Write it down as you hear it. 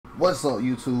What's up,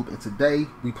 YouTube? And today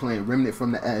we playing Remnant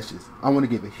from the Ashes. I want to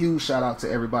give a huge shout out to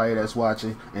everybody that's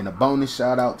watching, and a bonus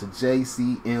shout out to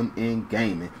JCMN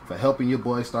Gaming for helping your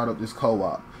boy start up this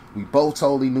co-op. We both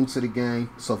totally new to the game,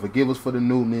 so forgive us for the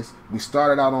newness. We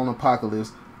started out on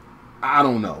Apocalypse. I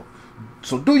don't know.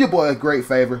 So do your boy a great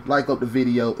favor, like up the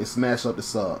video and smash up the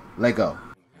sub. Let go.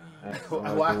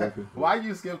 Why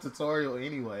you skip tutorial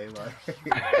anyway? Like,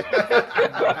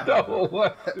 I don't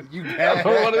want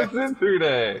to sit through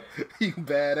that. You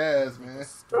badass, man.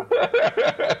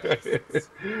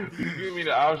 You give me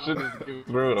the option to skip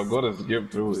through it. I'm going to skip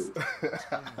through it.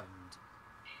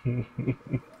 Your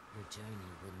journey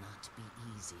will not be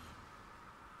easy.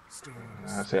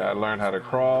 I say I learned how to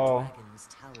crawl.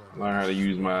 Learn how to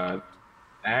use my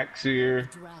axe here.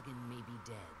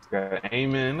 Got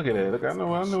aiming. Look at that. Look, I know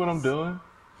what I'm doing.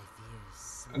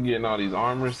 I'm getting all these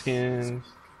armor skins.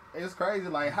 It's crazy.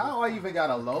 Like, how I even got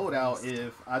a loadout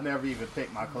if I never even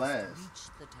picked my class?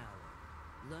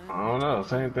 I don't know.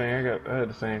 Same thing. I had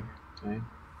the same thing.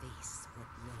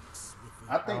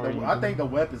 I think the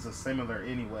weapons are similar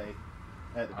anyway.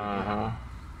 At the beginning.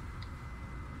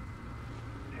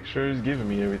 Make sure he's giving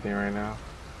me everything right now.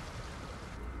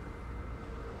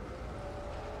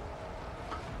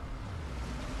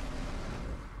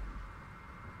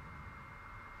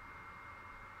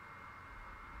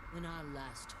 When our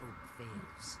last hope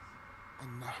fails,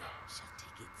 another shall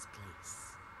take its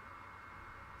place.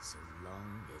 So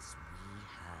long as we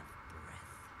have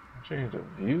breath. Change the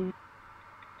view.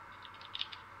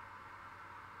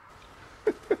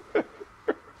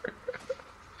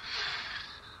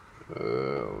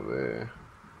 Oh man.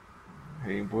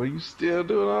 Hey boy, you still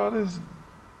doing all this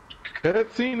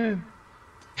cutscening?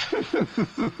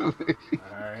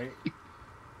 Alright.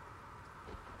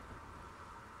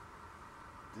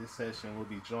 This session will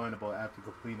be joinable after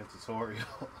completing the tutorial.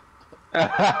 I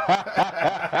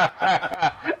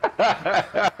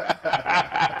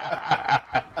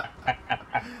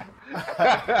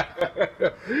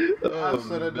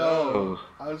should have known.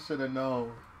 I should have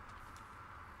known.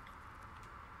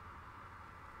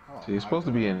 Oh, so you're supposed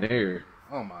to be in there.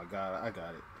 Oh my god, I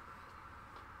got it.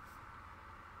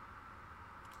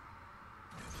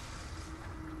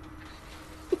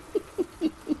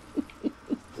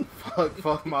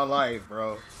 Fuck my life,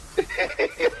 bro.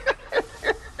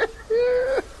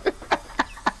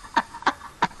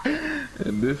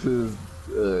 And this is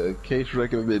case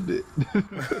recommended.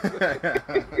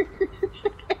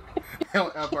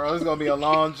 Bro, it's gonna be a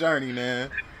long journey, man.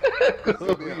 It's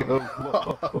gonna be a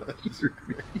long journey.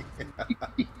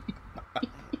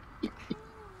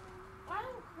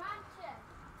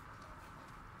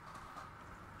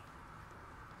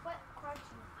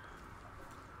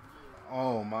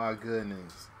 Oh my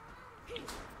goodness.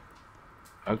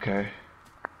 Okay.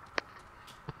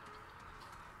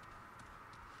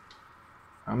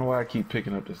 I don't know why I keep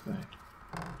picking up this thing.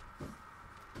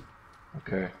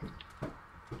 Okay.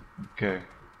 Okay.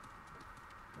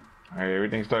 Alright,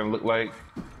 everything's starting to look like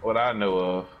what I know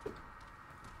of.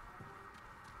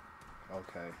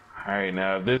 Okay. Alright,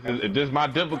 now if this is my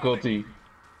difficulty,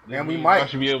 and we I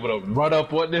should be able to run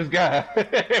up on this guy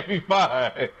and be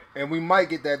fine. And we might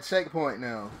get that checkpoint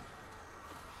now.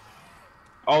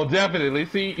 Oh, definitely.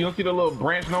 See, you don't see the little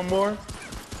branch no more?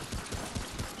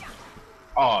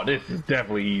 Oh, this is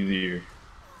definitely easier.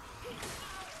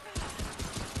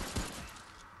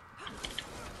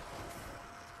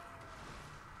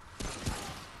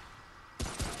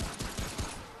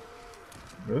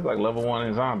 It's like level 1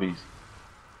 in zombies.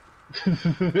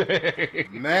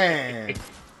 Man,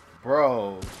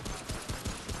 bro.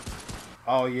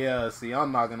 Oh yeah, see,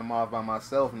 I'm knocking them off by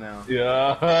myself now.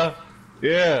 Yeah,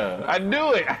 yeah. I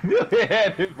knew it. I knew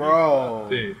it. Bro,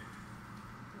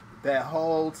 that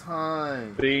whole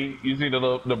time. See, you see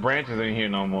the branches ain't here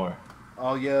no more.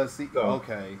 Oh yeah, see.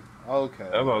 Okay, okay.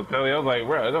 That's what I was telling you. I was like,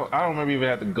 bro, I don't remember even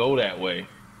have to go that way.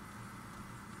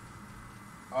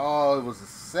 Oh, it was a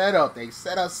setup. They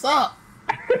set us up.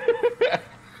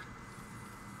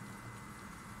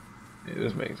 Yeah,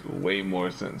 this makes way more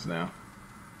sense now.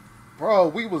 Bro,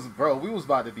 we was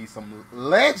about to be some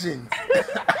legends.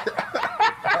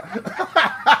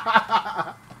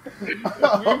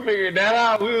 We figured that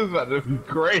out. We was about to be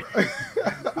great.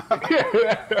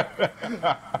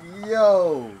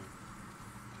 Yo.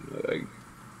 Like,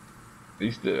 I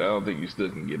don't think you still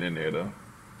can get in there though.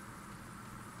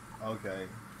 Okay.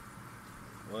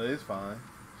 Well, it's fine.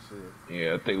 Shit.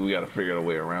 Yeah, I think we gotta figure a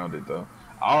way around it though.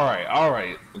 All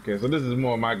right. Okay, so this is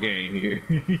more my game here.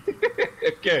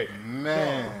 Okay.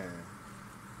 Man.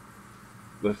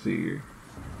 Let's see here.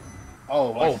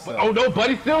 Oh no,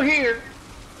 buddy's still here.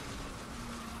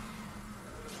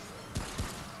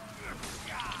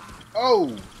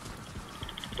 Oh!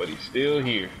 But he's still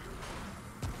here.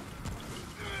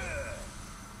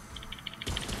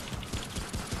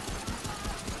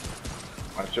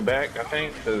 Watch your back, I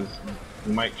think, because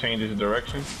he might change his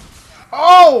direction.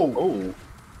 Oh! Oh!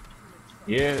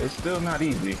 Yeah, it's still not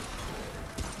easy.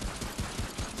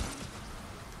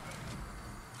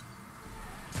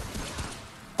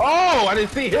 Oh, I didn't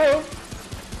see him.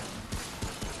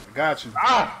 I got you.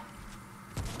 Ah!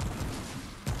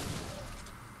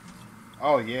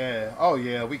 Oh yeah. Oh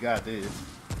yeah, we got this.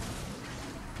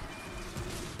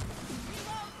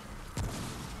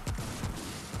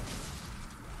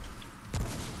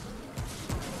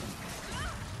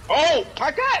 Oh,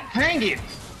 I got, dang it.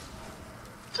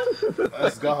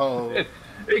 Let's go.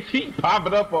 They keep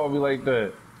popping up on me like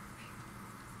that.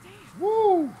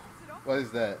 Woo! What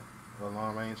is that? A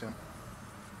long range him?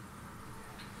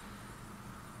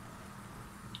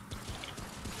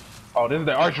 Oh, this is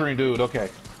the archery dude. Okay.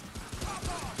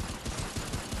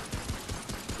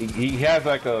 He has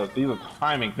like a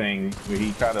timing thing where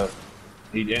he kind of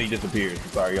he disappears.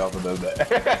 Sorry, he also does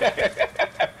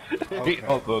that. Okay. He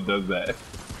also does that.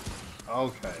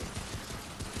 Okay.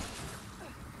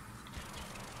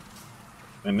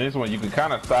 And this one you can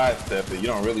kind of sidestep it. You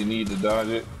don't really need to dodge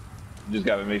it. You just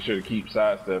got to make sure to keep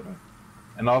sidestepping.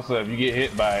 And also, if you get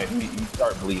hit by it, you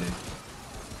start bleeding.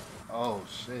 Oh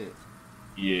shit.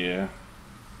 Yeah.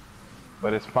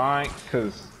 But it's fine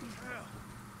because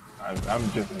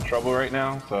I'm just in trouble right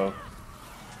now. So.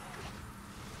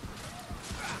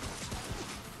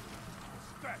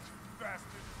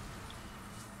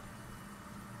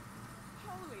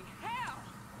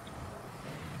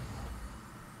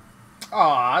 Oh,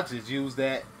 I just used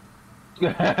that. I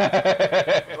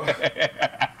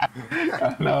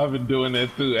know I've been doing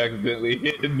that too, accidentally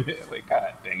hitting it. Like,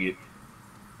 God dang it.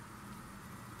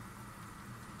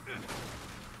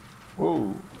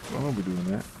 Whoa, I don't be doing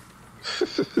that.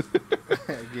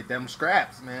 Get them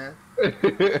scraps, man.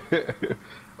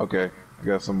 Okay, I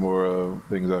got some more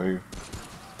things out here.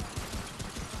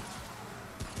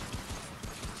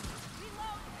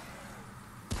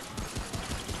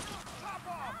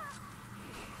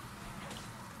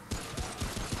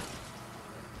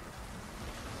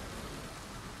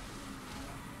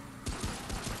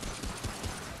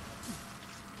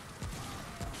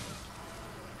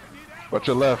 Watch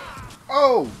your left.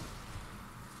 Oh!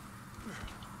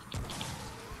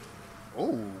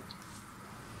 Oh.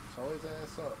 Throw his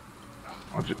ass up.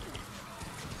 Watch it.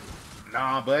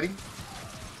 Nah, buddy.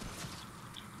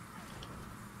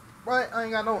 What? I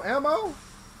ain't got no ammo?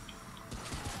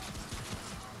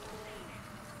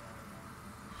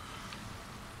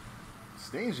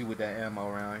 Stingy with that ammo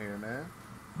around here, man.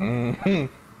 Mm-hmm.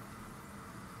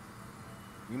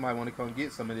 You might want to come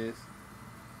get some of this.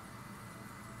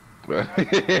 I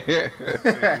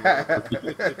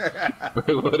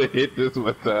would have hit this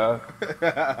one time.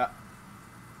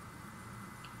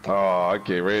 Oh, I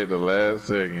came right at the last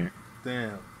second.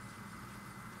 Damn.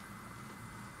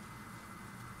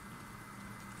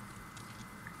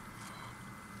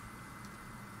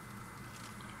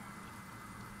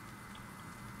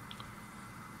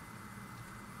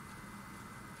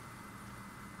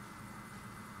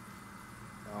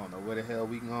 I don't know where the hell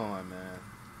we going, man.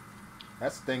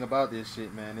 That's the thing about this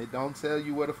shit, man. It don't tell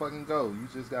you where to fucking go. You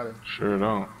just gotta... Sure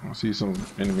don't. I see some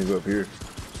enemies up here.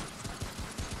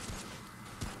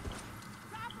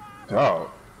 Oh,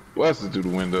 blasted through the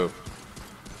window.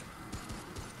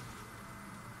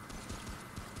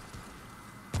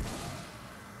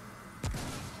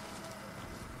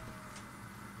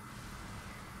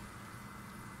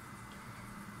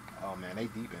 Oh, man, they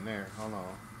deep in there. Hold on.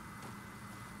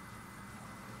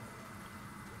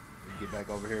 Let me get back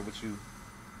over here with you.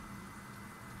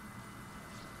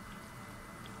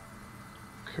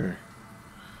 Okay.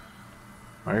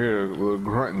 I hear a little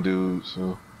grunting dude,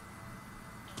 so.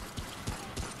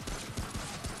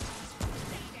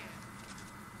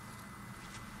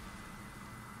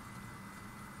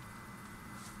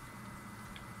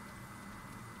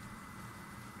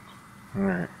 All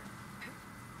right.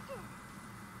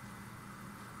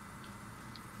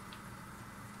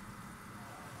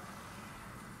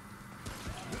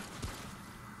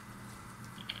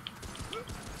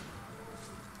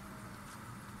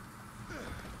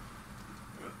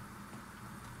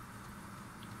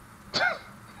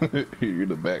 You're in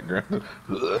the background.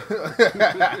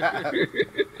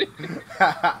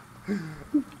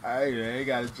 I ain't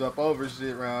gotta jump over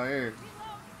shit around here.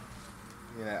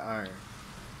 Get that iron.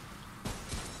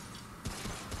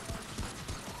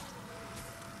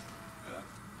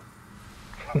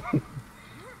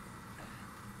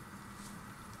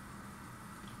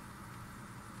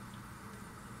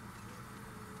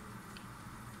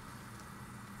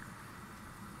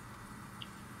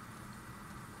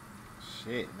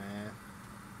 Shit, man.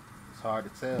 It's hard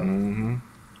to tell. Mm-hmm.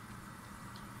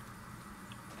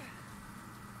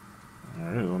 I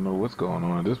really don't know what's going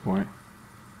on at this point.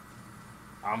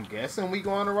 I'm guessing we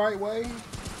going the right way.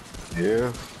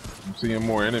 Yeah. I'm seeing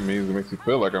more enemies. It makes me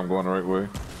feel like I'm going the right way.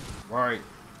 Right.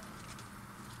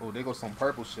 Oh, there goes some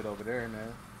purple shit over there,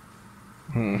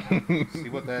 man. See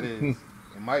what that is.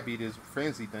 It might be this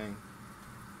frenzy thing.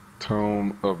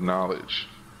 Tome of Knowledge.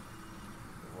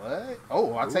 What?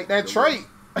 Oh, I'll take that trait.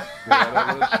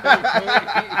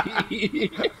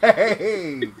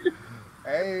 Hey.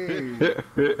 Hey.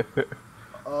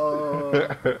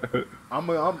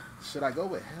 Should I go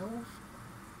with health?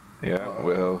 Yeah,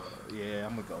 well. Yeah,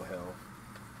 I'm gonna go health.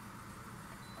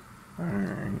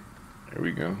 Alright. Here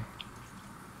we go.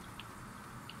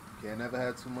 Can't never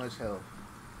have too much health.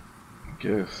 I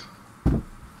guess.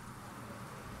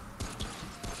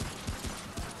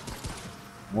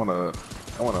 I want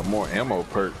a more ammo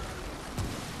perk.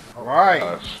 All right.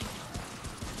 Gosh.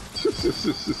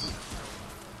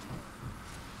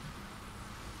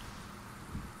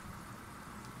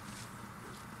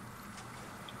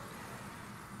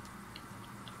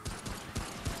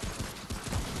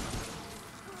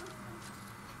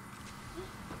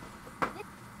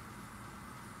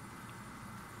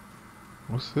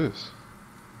 What's this?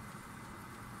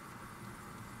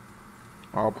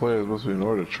 All players must be in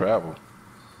order to travel.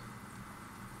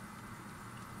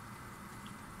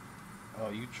 Oh,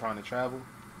 you trying to travel?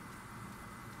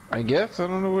 I guess. I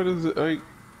don't know what is it. Like,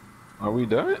 are we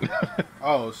done?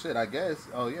 Oh shit, I guess.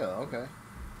 Oh yeah, okay.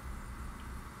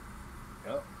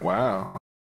 Yep. Wow.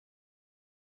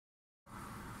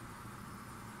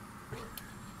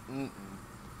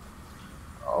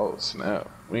 Oh snap!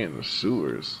 We in the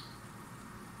sewers.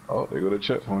 Oh, they go to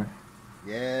checkpoint.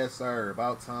 Yes, sir.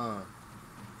 About time.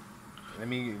 Let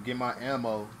me get my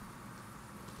ammo.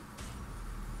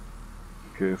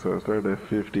 Okay, so I started at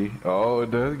 50. Oh,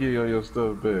 it does give you all your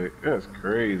stuff back. That's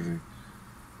crazy.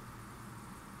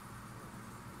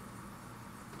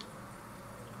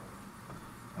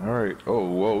 Alright. Oh,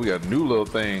 whoa, we got new little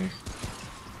things.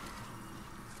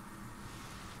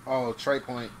 Oh, trait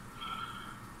point.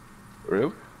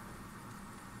 Really?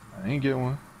 I ain't get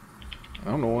one.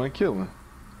 I'm the one killing.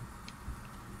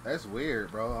 That's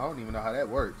weird, bro. I don't even know how that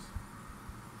works.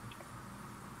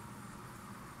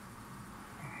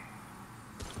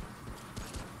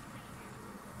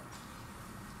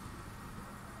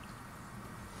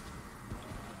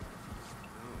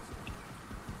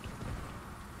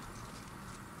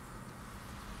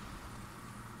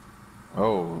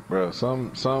 Oh, bro,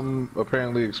 some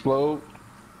apparently explode.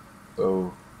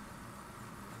 So,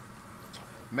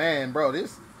 Man, bro,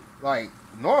 this like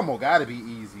normal got to be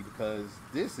easy because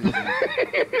this is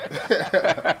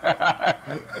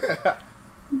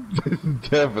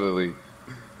definitely.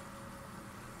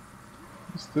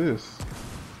 What's this?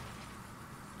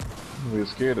 We're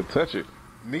scared to touch it.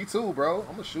 Me too, bro.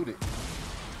 I'm gonna shoot it.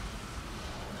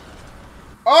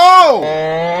 Oh!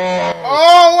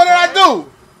 Oh! What did I do?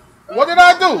 What did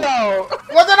I do? No.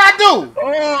 What did I do?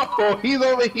 Oh, he's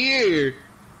over here.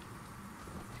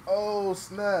 Oh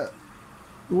snap!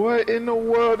 What in the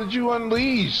world did you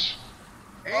unleash?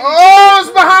 Oh,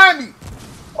 it's behind me.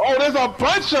 Oh, there's a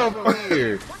bunch of them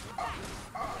here.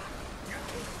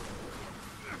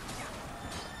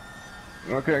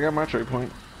 Okay, I got my trade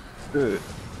point. Good.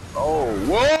 Oh,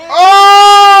 whoa!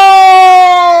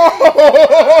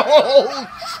 Oh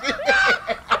shit!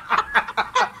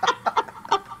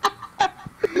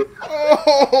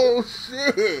 Oh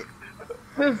shit!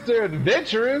 Mr.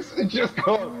 Adventurous, just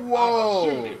go.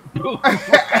 Whoa!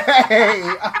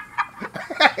 Hey,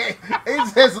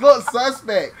 it just looks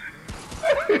suspect.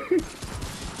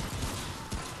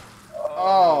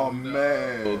 Oh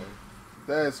man,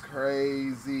 that's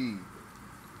crazy.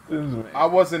 I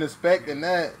wasn't expecting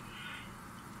that.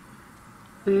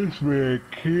 This man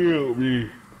killed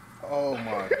me. Oh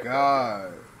my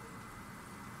god.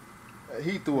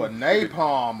 He threw a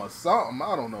napalm or something.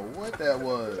 I don't know what that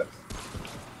was.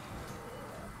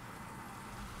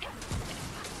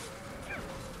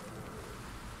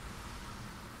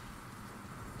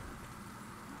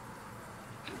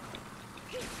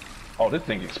 Oh, this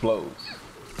thing explodes.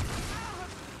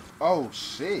 Oh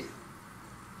shit.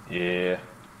 Yeah.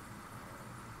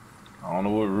 I don't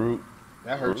know what route.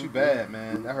 That hurt you bad,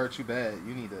 man. That hurt you bad.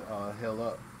 You need to heal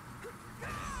up.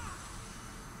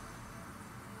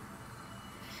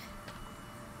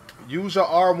 Use your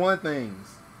R1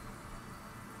 things.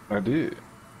 I did.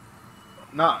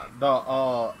 Not the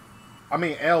I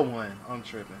mean L1. I'm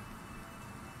tripping.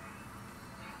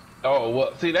 Oh,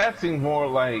 well, see, that seems more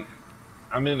like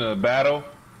I'm in a battle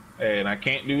and I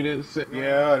can't do this.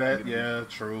 Yeah,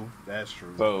 true. That's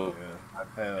true. So, yeah.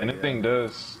 Hell and the yeah. thing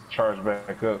does charge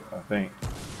back up, I think.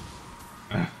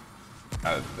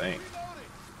 I think.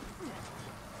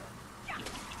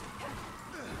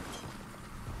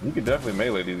 You could definitely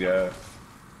melee these guys.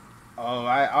 Oh,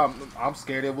 I'm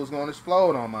scared it was gonna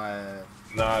explode on my ass.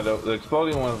 Nah, the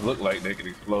exploding ones look like they could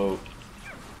explode.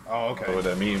 Oh, I don't know what okay.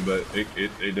 that means, but they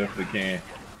definitely can.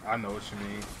 I know what you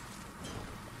mean.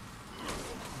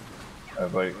 I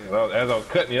was like, as I was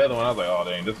cutting the other one, I was like, oh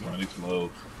dang, this one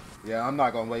explodes. Yeah, I'm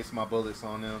not gonna waste my bullets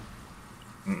on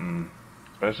them.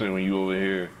 Especially when you over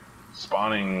here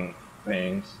spawning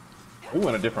things. We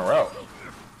went a different route.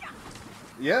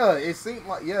 Yeah, it seemed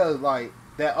like like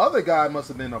that other guy must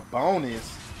have been a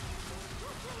bonus.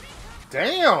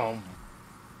 Damn.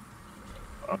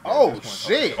 Okay, Oh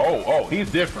shit. Oh,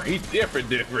 he's different. He's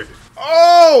different.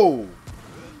 Oh.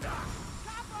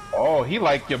 Oh, he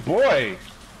like your boy.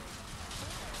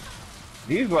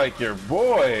 He's like your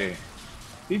boy.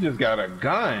 He just got a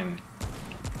gun.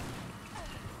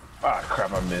 Ah,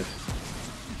 crap! I missed.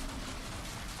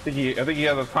 I think he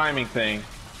has a timing thing.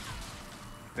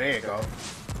 There you go.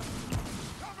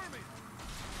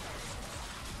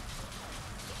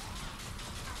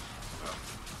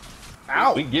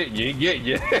 Ow! We get you.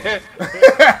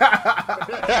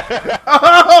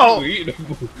 Oh! You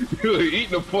were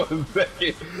eating them for a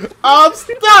second. I'm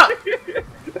stuck!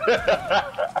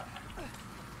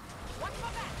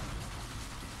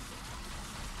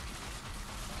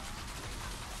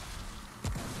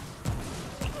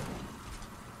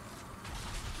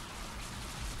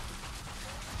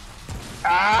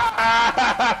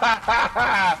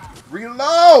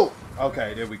 Reload!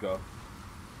 Okay, there we go.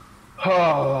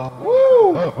 Oh,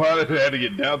 woo! Why did it have to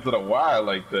get down to the wire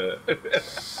like that?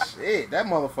 Shit, that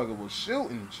motherfucker was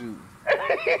shooting.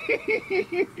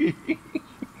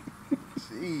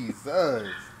 Jesus.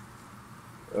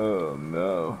 Oh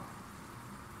no.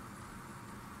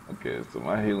 Okay, so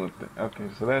my healing thing. Okay,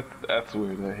 so that's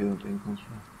where that healing thing comes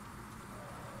from.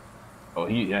 Oh,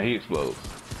 he explodes.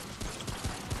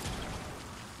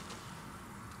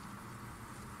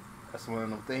 That's one of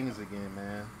them things again,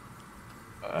 man.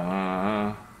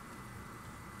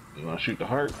 You wanna shoot the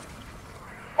heart?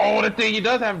 Oh, that thing, he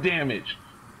does have damage.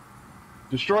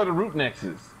 Destroy the root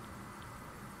nexus.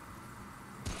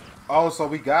 Oh, so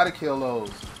we gotta kill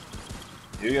those.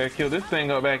 You gotta kill this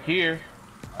thing up back here.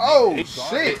 Oh, They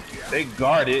shit. They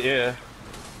guard it, yeah.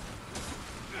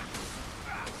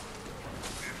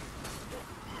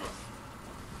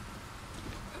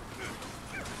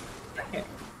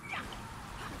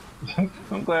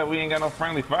 I'm glad we ain't got no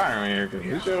friendly fire in here, because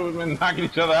we should have been knocking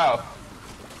each other out.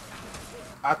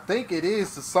 I think it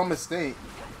is to some extent.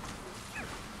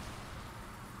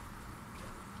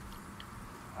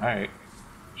 Alright.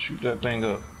 Shoot that thing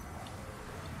up.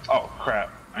 Oh,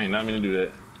 crap. I ain't not mean to do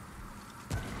that.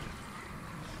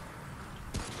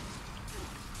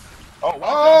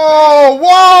 Oh,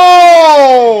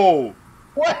 whoa!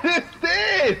 What is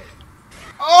this?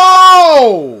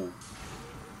 Oh!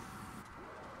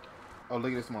 Oh,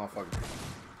 look at this motherfucker.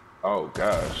 Oh,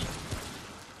 gosh.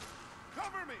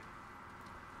 Cover me.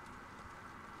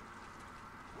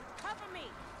 Cover me.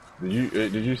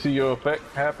 Did you see your effect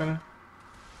happening?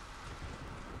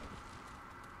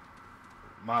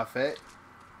 My effect?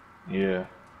 Yeah.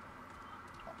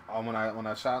 Oh, when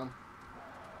I shot him?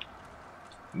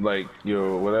 Like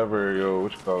whatever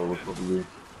what you call it was supposed to be.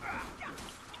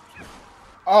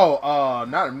 Oh,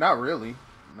 not really.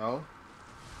 No.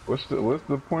 What's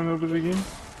the point of it again?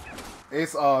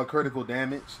 It's critical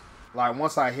damage. Like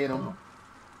once I hit them,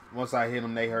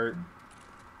 they hurt.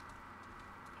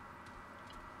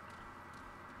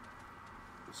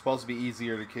 It's supposed to be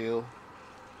easier to kill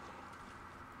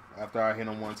after I hit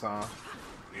them one time.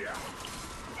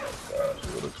 Gosh,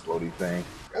 little explodey thing.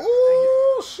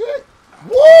 Ooh, shit.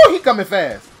 Woo, he coming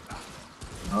fast.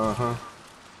 Uh-huh.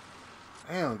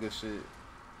 Damn, good shit.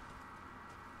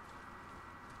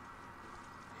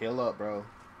 Heal up, bro.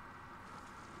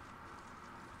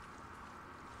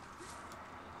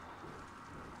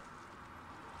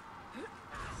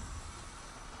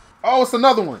 Oh, it's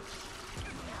another one.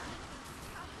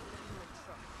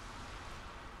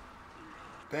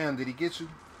 Damn, did he get you?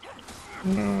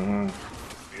 Mm-hmm.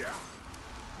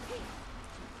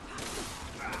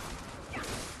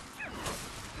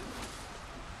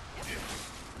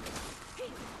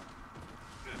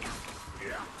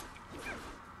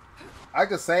 I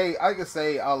could say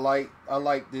I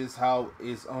like this how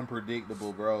it's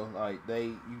unpredictable, bro. Like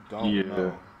you don't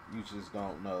know. You just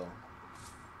don't know.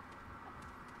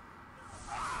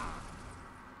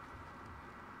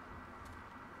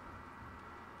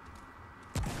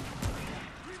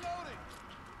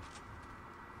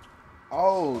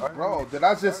 Oh, bro, did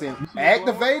I just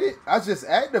activate it? I just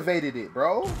activated it,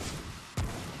 bro.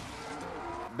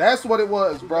 That's what it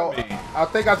was, bro. I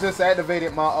think I just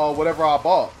activated my whatever I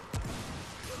bought.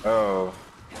 Oh.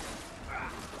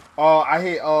 I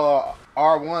hit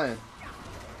R1.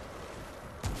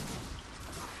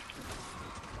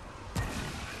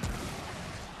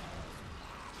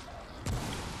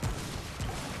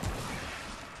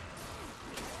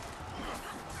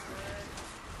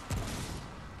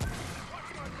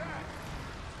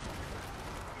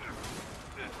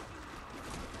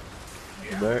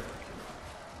 Back.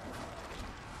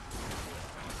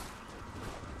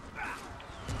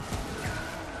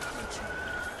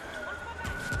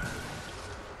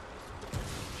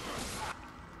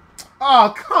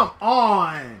 Oh, come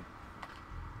on.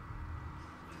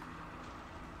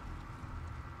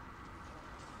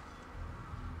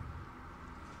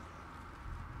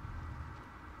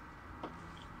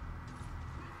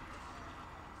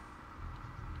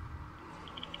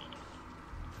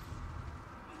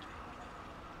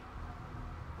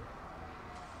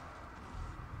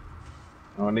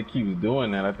 Oh, and it keeps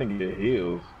doing that. I think it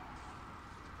heals.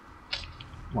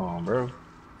 Come on, bro.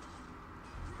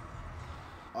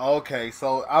 Okay,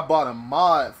 so I bought a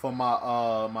mod for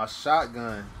my my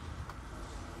shotgun.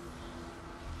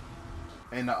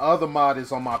 And the other mod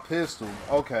is on my pistol.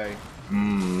 Okay.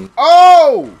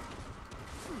 Oh!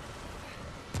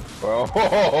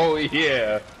 Oh,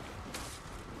 yeah.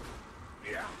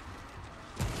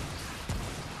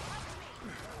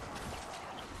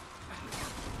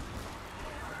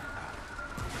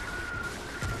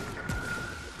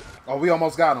 Oh, we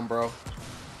almost got him, bro.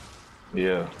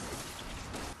 Yeah.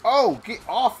 Oh, get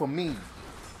off of me.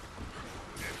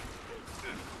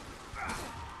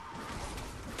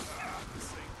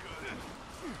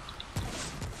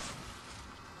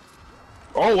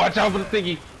 Oh, watch out for the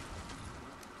thingy.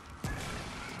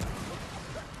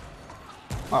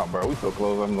 Oh, bro, we so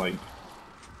close. I'm like,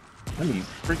 let me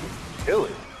freaking kill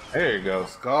it. There you go.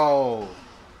 Let's go.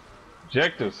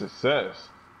 Objective success.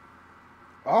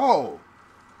 Oh.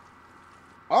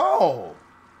 Oh.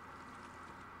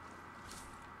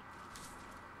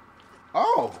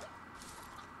 Oh.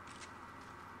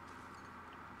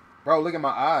 Bro, look at my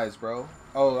eyes, bro.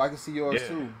 Oh, I can see yours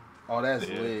too. Oh, that's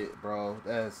lit, bro.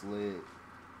 That's lit.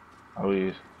 Oh,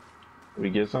 we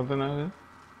get something out of it?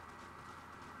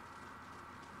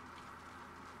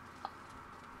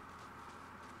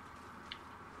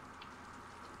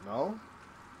 No?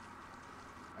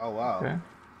 Oh, wow. Okay.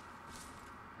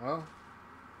 Well.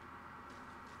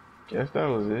 Guess that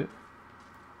was it.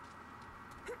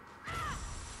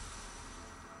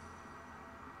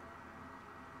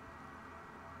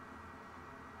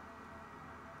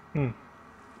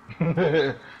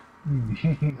 Yeah.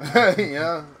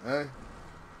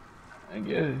 I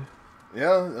guess.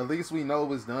 Yeah, at least we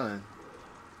know it's done.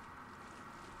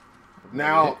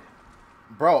 Now,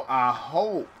 bro, I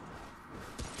hope.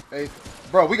 Hey,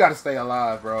 bro, we gotta stay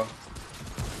alive, bro.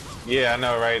 Yeah, I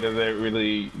know, right? Does it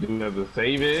really do we have to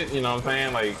save it? You know what I'm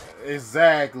saying? Like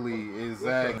Exactly. what's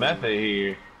the method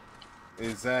here?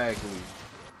 Exactly.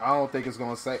 I don't think it's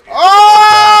gonna say.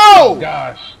 Oh!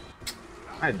 Gosh.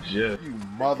 I just You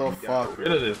motherfucker. got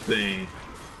rid of this thing.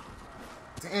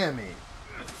 Damn it.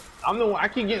 I'm the one, I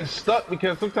keep getting stuck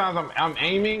because sometimes I'm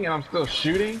aiming and I'm still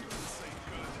shooting.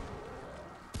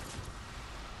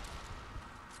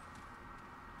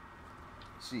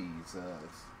 Jesus.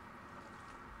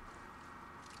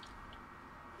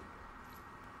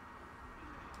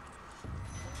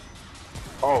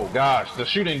 Oh gosh, the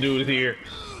shooting dude is here.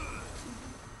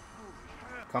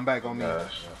 Come back on me.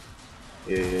 Gosh.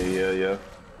 Yeah.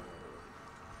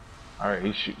 Alright,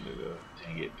 he's shooting it up.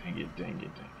 Dang it.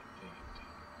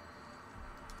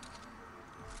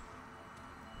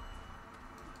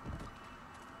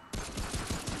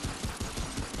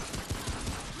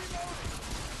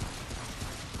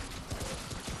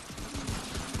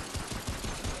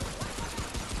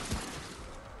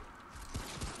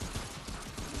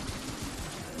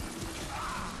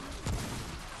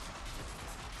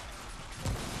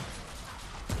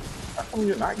 How come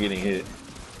you're not getting hit?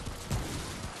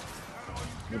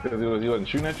 Because he wasn't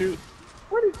shooting at you?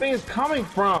 Where are these things coming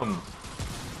from?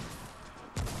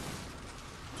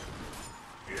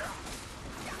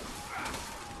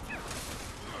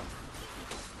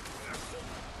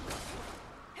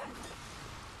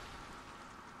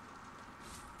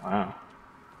 Wow.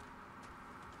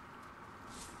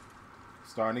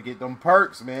 Starting to get them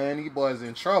perks, man. These boys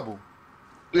in trouble.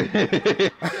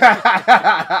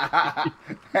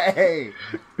 Hey.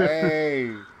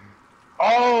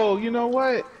 Oh, you know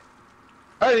what?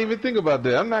 I didn't even think about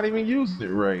that. I'm not even using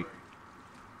it right.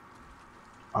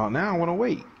 Oh, now I want to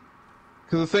wait.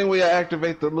 Because the same way I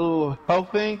activate the little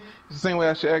health thing, it's the same way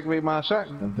I should activate my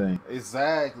shotgun thing.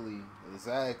 Exactly.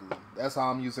 That's how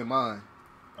I'm using mine.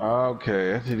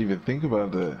 Okay, I didn't even think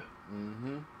about that.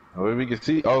 Mm-hmm. Oh, we can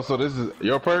see. Oh, so this is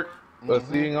your perk?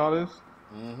 Seeing all this?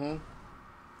 Mm-hmm.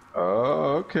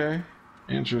 Oh, okay.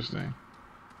 Interesting.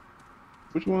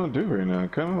 What you want to do right now?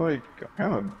 Kind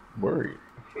of worried.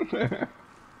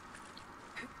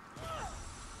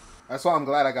 That's why I'm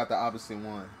glad I got the opposite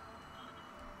one.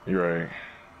 You're right.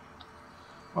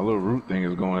 My little root thing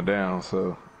is going down,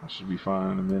 so I should be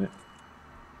fine in a minute.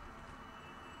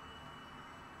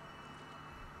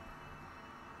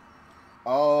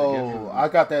 Oh, I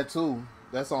got that too.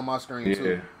 That's on my screen too.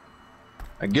 Yeah.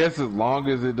 I guess as long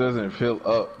as it doesn't fill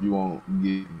up, you won't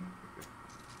get.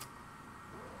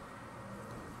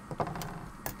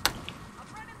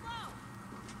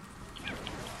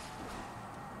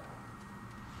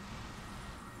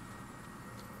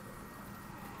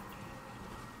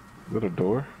 Is that a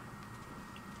door?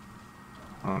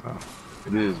 I don't know.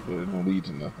 It is, but it don't lead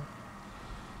to nothing.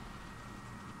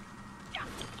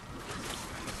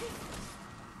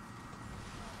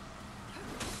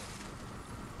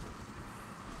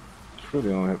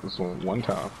 Really only have to swim one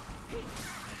time.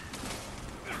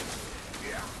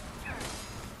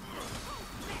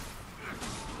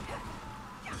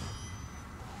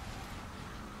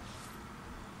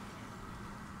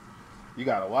 You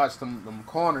gotta watch them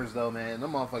corners though, man.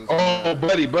 Them motherfuckers. Oh,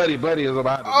 buddy is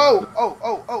about.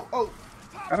 Oh.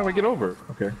 How do I get over?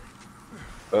 Okay.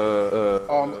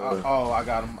 I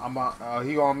got him.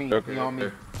 He on me. Okay, he on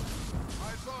me.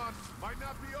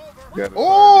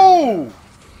 Oh!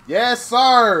 Yes,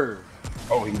 sir.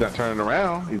 Oh, he's not turning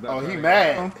around. He's not he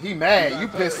mad. He mad. You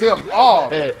pissed him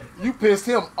off. You pissed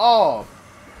him off.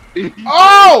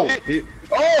 Oh!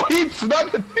 Oh, he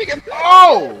snuck the thing.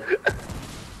 Oh!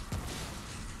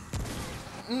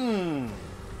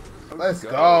 Let's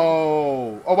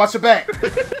go. Oh, watch your back.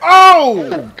 Oh!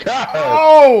 Oh, God.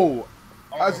 Oh!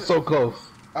 So close.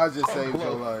 I just saved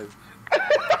your life.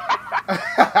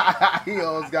 He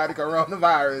almost got the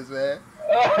coronavirus, man.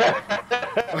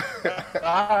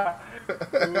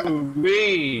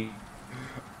 Me.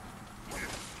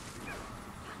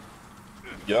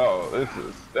 Yo, this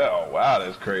is. Oh, wow,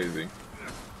 that's crazy.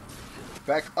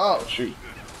 Back up. Oh, shoot.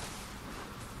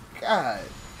 God.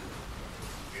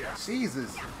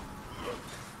 Jesus.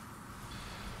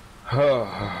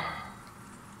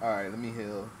 Alright, let me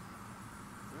heal.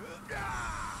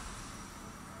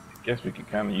 Guess we could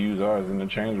kind of use ours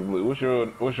interchangeably. What's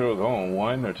yours on?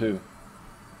 1 or 2?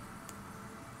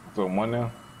 It's on 1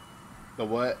 now? The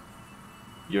what?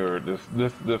 This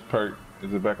perk,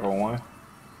 is it back on 1?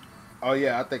 Oh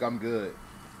yeah, I think I'm good.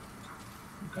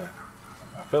 Okay.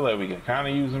 I feel like we can kind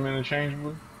of use them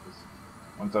interchangeably.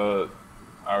 Once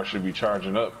ours should be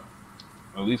charging up,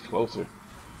 at least closer.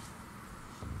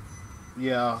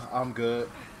 Yeah, I'm good.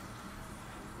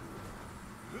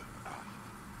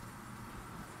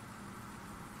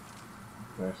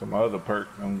 Okay, so my other perk,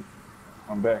 I'm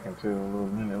back until a little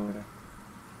minute later.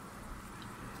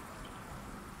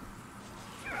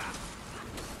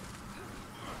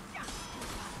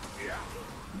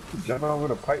 Jump over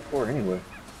the pipe for anyway.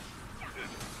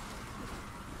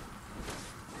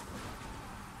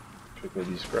 Pick up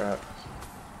these scraps.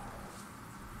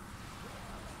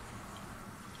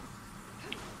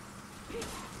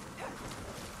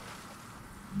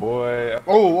 Boy.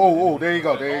 Oh, there you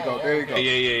go.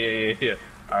 Yeah.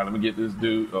 Alright, let me get this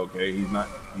dude. Okay, he's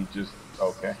just,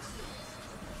 okay.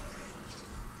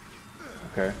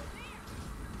 Okay.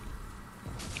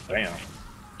 Damn.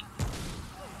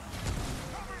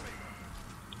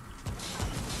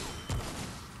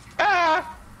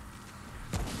 Ah!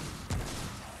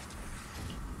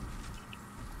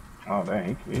 Oh,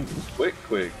 dang, he's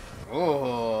quick.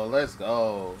 Oh, let's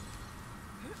go.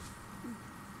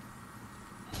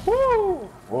 Woo!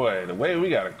 Boy, the way we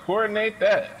gotta coordinate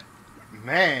that.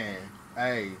 Man,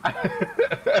 hey.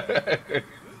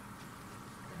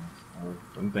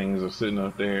 Some things are sitting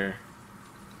up there.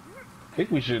 I think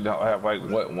we should have like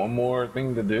one more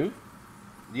thing to do.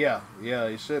 Yeah,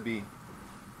 it should be.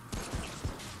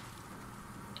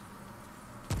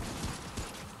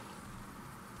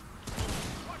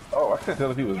 Oh, I couldn't tell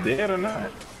if he was dead or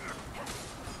not.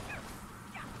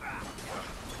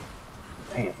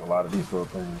 Dang, it's a lot of these little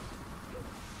things.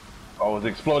 Oh, it's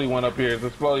exploding one up here.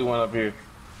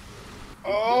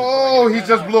 Oh, he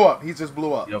just blew up.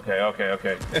 Okay.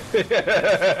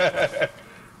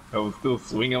 I was still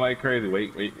swinging like crazy.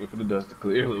 Wait for the dust to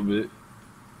clear a little bit.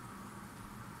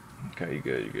 Okay, you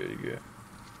good.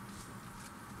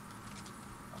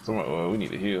 Someone, we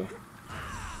need to heal.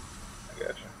 I got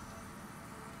you.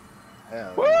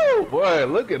 Hell Woo! yeah. Boy,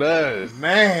 look at us.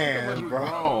 Man,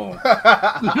 bro.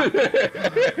 it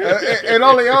it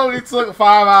only took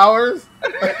 5 hours.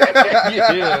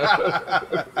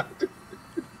 Yeah.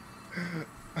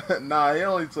 Nah, it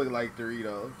only took like 3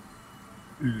 though.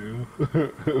 Yeah.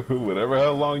 Whatever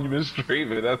how long you've been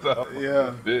streaming, that's how long Yeah.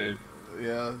 it's been.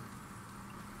 Yeah.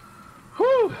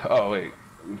 Whew. Oh wait,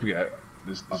 we forgot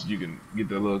this. You can get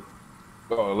the little.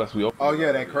 Oh, unless we open. Oh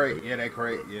yeah, that crate. Yeah, that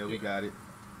crate. Yeah, we got it.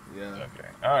 Yeah. Okay.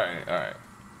 All right. All right.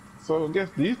 So I guess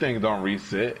these things don't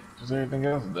reset. Just everything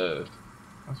else does.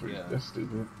 That's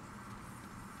stupid.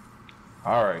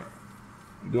 All right.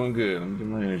 I'm doing good. Let me get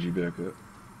my energy back up.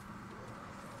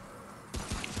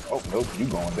 Oh nope, you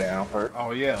going down first.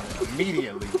 Oh yeah,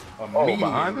 immediately. Oh,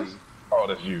 behind us? Oh,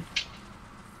 that's you.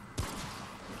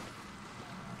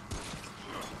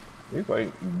 It's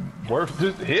like worth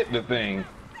just hit the thing.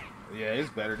 Yeah, it's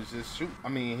better to just shoot. I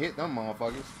mean, hit them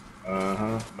motherfuckers.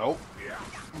 Uh-huh. Nope.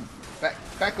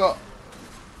 Back up.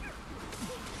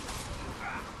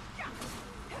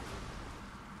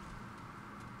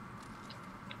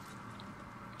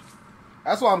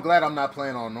 That's why I'm glad I'm not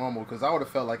playing on normal, because I would have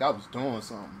felt like I was doing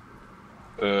something.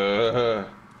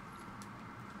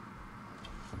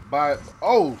 But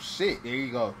oh shit, there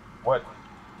you go. What?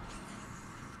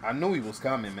 I knew he was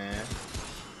coming, man.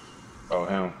 Oh,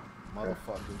 him.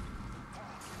 Motherfucker.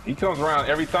 He comes around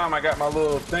every time I got my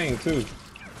little thing, too.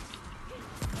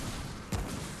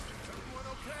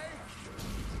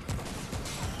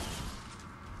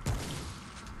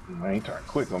 I ain't trying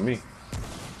quick on me.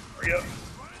 Hurry up.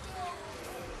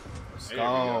 Let's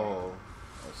go.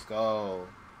 Let's go.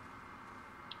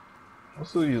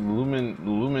 What's these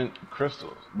lumen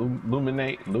crystals?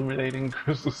 Illuminating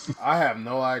crystals? I have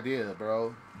no idea,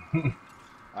 bro.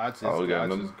 I just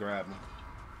grab them.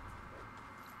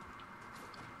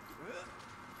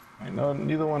 I know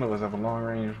neither one of us have a long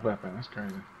range weapon. That's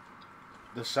crazy.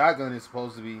 The shotgun is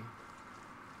supposed to be.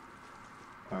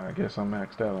 I guess I'm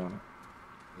maxed out on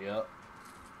it. Yep.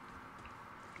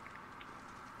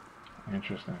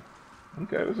 Interesting.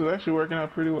 Okay, this is actually working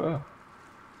out pretty well.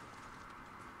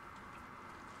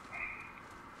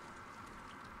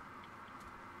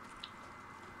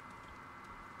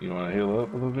 You want to heal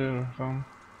up a little bit or something?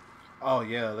 Oh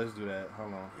yeah, let's do that.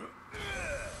 Hold on.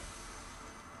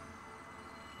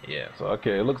 Yeah. So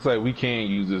okay, it looks like we can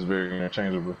use this very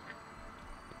interchangeably.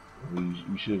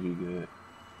 We should be good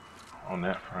on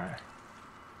that front.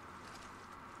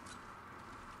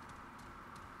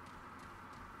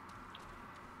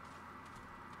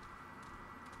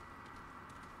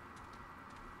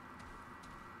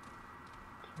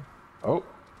 Oh,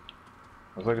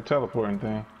 looks like a teleporting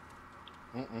thing.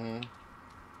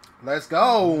 Let's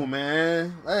go,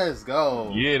 man. Let's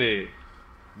go. Get it.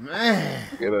 Man.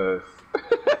 Get us.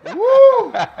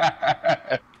 Woo!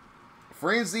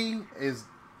 Frenzy is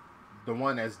the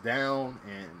one that's down,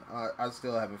 and I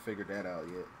still haven't figured that out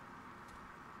yet.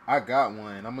 I got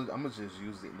one. I'm gonna just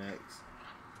use it next.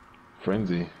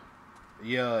 Frenzy.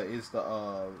 Yeah, it's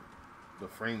the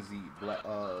frenzy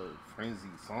frenzy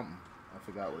something. I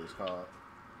forgot what it's called.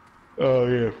 Oh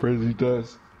yeah, frenzy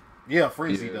dust. Yeah,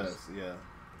 frenzy dust. Yeah.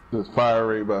 Does fire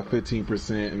rate by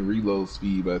 15% and reload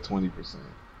speed by 20%.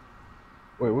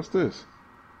 Wait, what's this?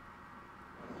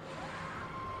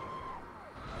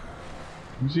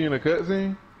 You seeing a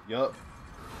cutscene? Yup.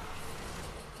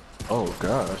 Oh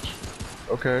gosh.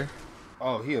 Okay.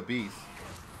 Oh, he a beast.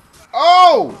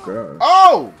 Oh! Gosh.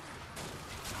 Oh!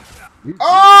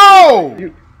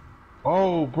 Oh!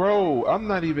 Oh, bro, I'm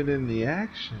not even in the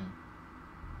action.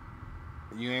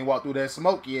 You ain't walked through that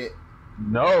smoke yet.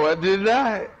 No, I did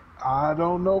not. I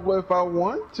don't know if I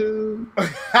want to.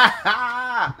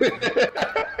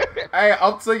 Hey,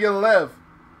 I'm to your left.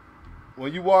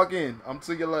 When you walk in, I'm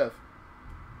to your left.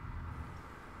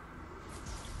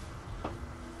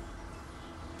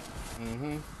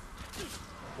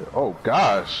 Oh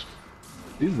gosh,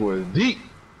 these boys deep.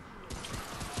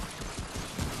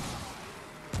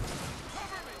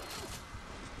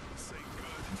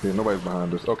 Okay, nobody's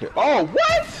behind us. Okay. Oh,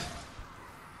 what?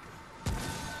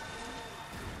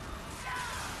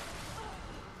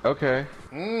 Okay.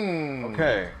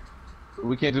 Okay.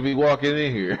 We can't just be walking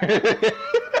in here.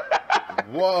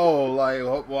 Whoa, like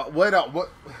what up? What?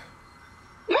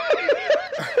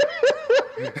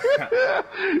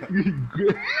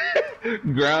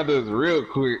 Ground us real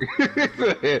quick.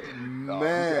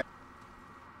 Man,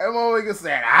 everyone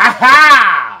said,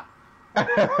 "Aha!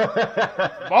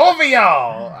 Both of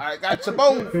y'all, I got you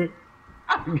both."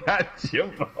 I got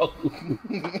you both.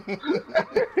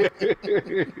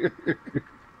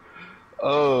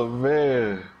 Oh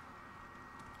man,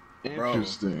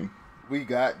 interesting. Bro, we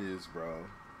got this, bro.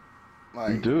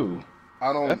 Like, You do.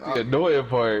 I don't. That's the annoying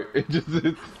part. It just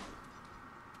is.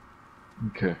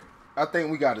 Okay. I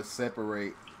think we got to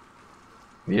separate.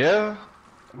 Yeah.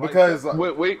 Because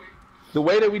wait, the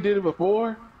way that we did it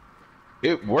before,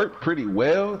 it worked pretty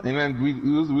well, and then we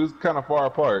was kind of far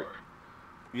apart.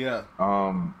 Yeah.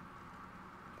 And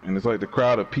it's like the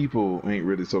crowd of people ain't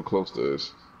really so close to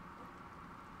us.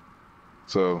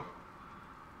 So,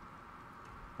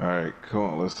 all right, come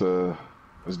on, let's do it.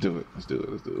 Let's do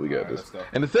it. We got this.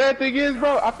 And the sad thing is,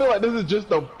 bro, I feel like this is just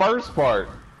the first part.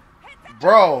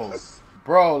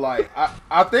 Bro, like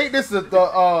I think this is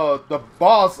the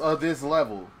boss of this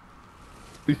level.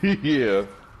 Yeah.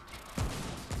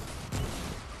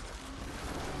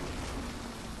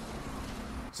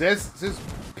 Just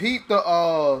peep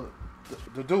the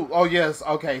dude. Oh yes,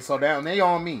 okay. So now they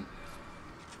on me.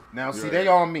 Now see, they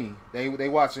on me. They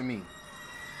watching me.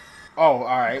 Oh,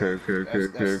 all right. Okay.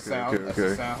 That's the sound. That's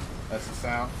the sound. That's the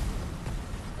sound.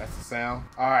 That's the sound.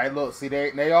 All right, look. See,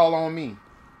 they all on me.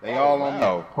 They all on me.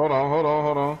 Hold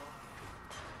on.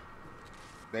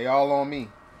 They all on me.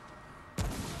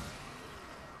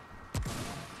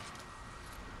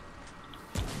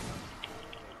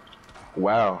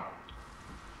 Wow.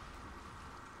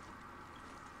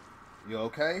 You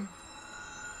okay?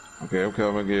 Okay, I'm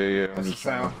coming. Yeah. That's the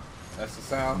sound. That's the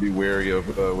sound. Be wary of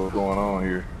what's going on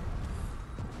here.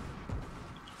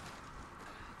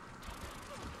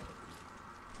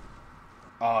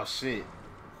 Oh shit.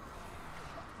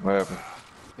 What happened?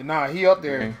 Nah, he up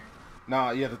there. Okay.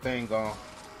 Nah, yeah, the thing gone.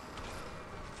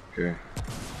 Okay.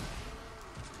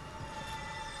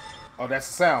 Oh, that's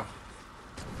the sound.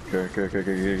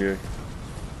 Okay.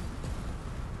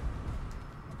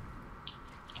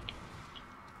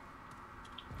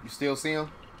 You still see him?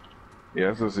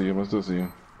 Yeah, I still see him. Okay.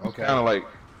 He's kind of like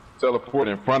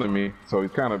teleporting in front of me, so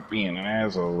he's kind of being an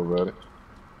asshole about it.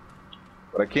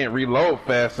 But I can't reload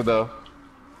fast enough.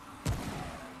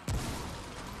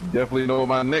 Definitely know what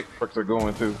my neck perks are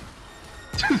going to.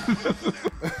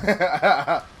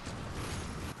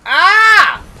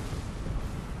 Ah!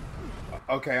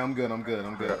 Okay, I'm good.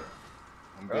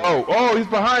 Oh, he's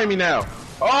behind me now.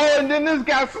 Oh, and then this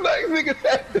guy snuck niggas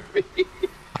after me.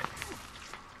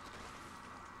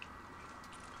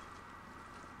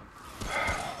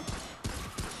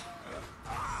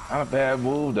 Not a bad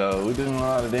move though. We're doing a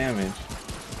lot of damage.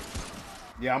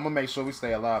 Yeah, I'm gonna make sure we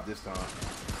stay alive this time.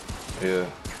 Yeah.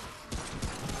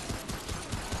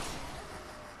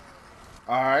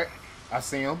 Alright, I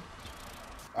see him.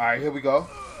 Alright, here we go.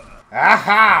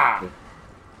 Aha!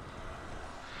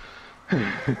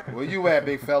 Where you at,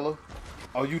 big fella?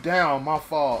 Oh, you down, my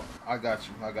fault. I got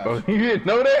you. Oh, you didn't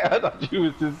know that? I thought you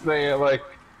was just saying like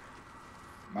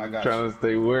trying to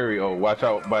stay wary. Oh, watch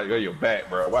out by your back,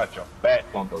 bro. Watch your back.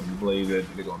 Gonna throw these blades at you.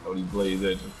 They're gonna throw these blades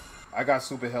at you. I got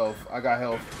super health. I got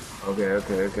health.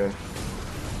 Okay.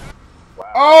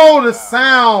 Wow. Oh, the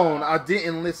sound! I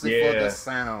didn't listen for the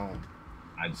sound.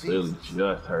 I really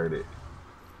just heard it.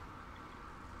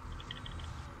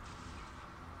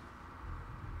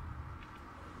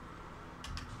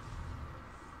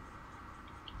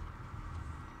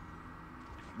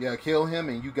 Yeah, kill him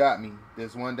and you got me.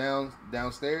 There's one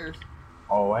downstairs.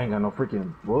 Oh, I ain't got no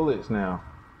freaking bullets now.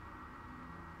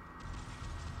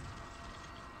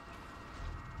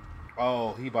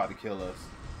 Oh, he about to kill us.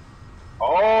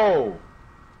 Oh,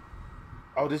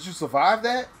 did you survive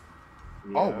that?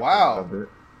 Yeah, oh, wow.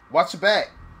 Watch your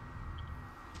back.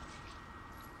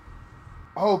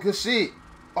 Oh, good shit.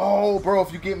 Oh, bro,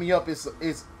 if you get me up, it's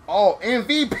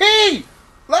MVP.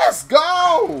 Let's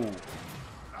go.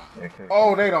 Okay,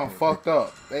 oh, they done fucked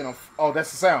up. They don't. Oh, that's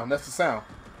the sound.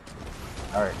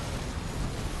 All right.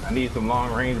 I need some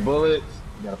long range bullets.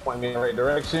 You gotta point me in the right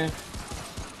direction.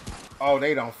 Oh,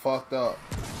 they done fucked up.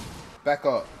 Back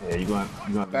up. Yeah, you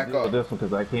gonna back deal up with this one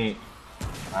because I can't.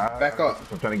 Back up.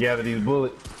 I'm trying to gather these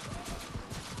bullets.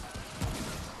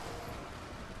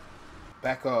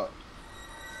 Back up.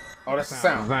 Oh, that's the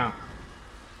sound.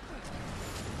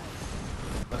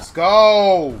 Let's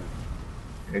go.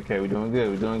 Okay, we're doing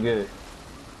good.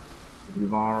 These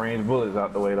long range bullets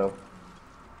out the way though.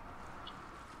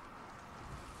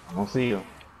 I don't see him.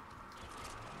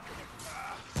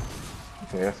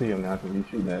 Okay, I see him now because he's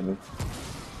shooting at me.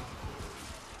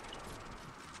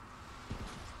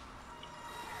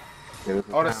 Okay,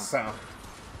 oh, that's the sound.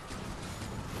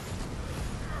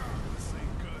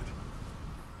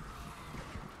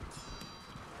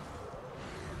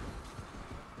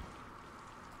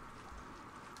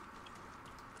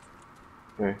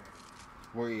 Okay.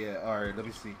 Where you at? Alright, let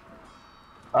me see.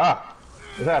 Ah!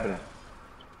 What's happening?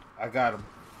 I got him.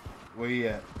 Where you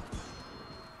at?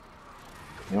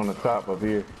 You're on the top up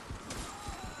here.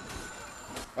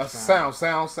 Sound.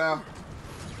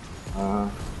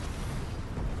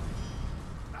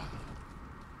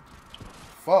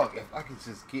 Fuck, if I could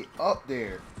just get up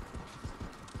there.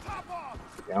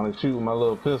 I only shoot with my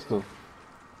little pistol.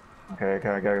 Okay, I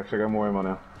gotta figure out more ammo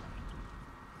now.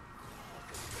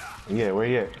 Yeah, where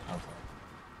you at? Okay.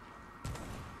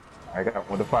 I got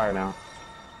one to fire now.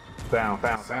 Sound.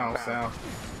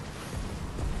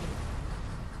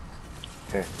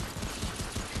 Okay.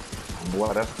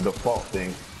 Boy, that's the default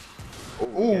thing.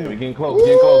 Ooh, yeah, we getting close,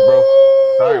 bro.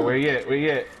 Sorry, where you at?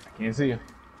 I can't see you.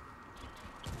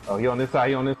 Oh, he on this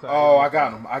side, Oh, I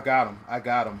got him.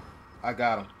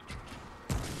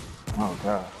 Oh,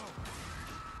 God.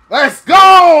 Let's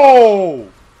go!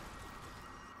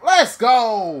 Let's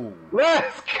go,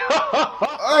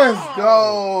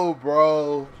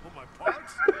 bro.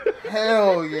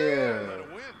 Hell yeah.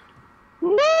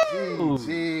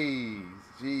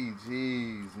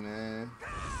 GG's, man.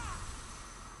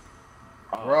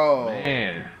 Bro.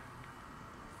 Man.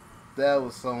 That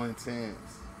was so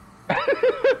intense.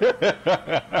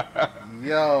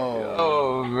 Yo.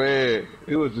 Oh, man.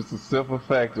 It was just a simple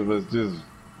fact of us just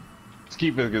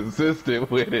keeping consistent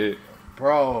with it.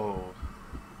 Bro.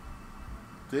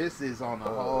 This is on a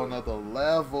whole nother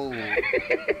level.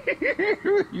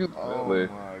 Oh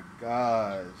my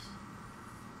gosh.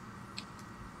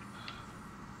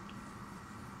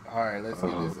 Alright, let's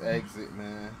get this exit,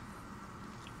 man.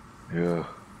 Yeah.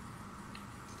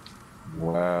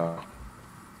 Wow.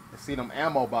 See them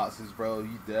ammo boxes, bro.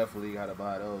 You definitely gotta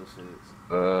buy those shits.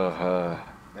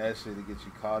 That shit to get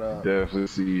you caught up. Definitely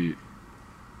see it.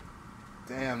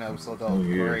 Damn, that was so dope.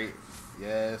 Yeah. Great.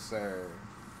 Yes, sir.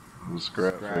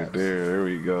 Scraps right there. There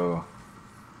we go.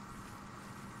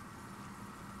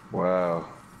 Wow.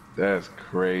 That's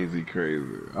crazy.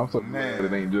 I'm so glad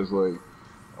it ain't just like,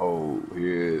 oh,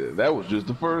 yeah, that was just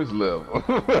the first level.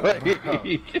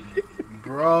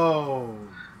 Bro.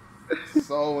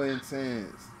 So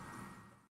intense.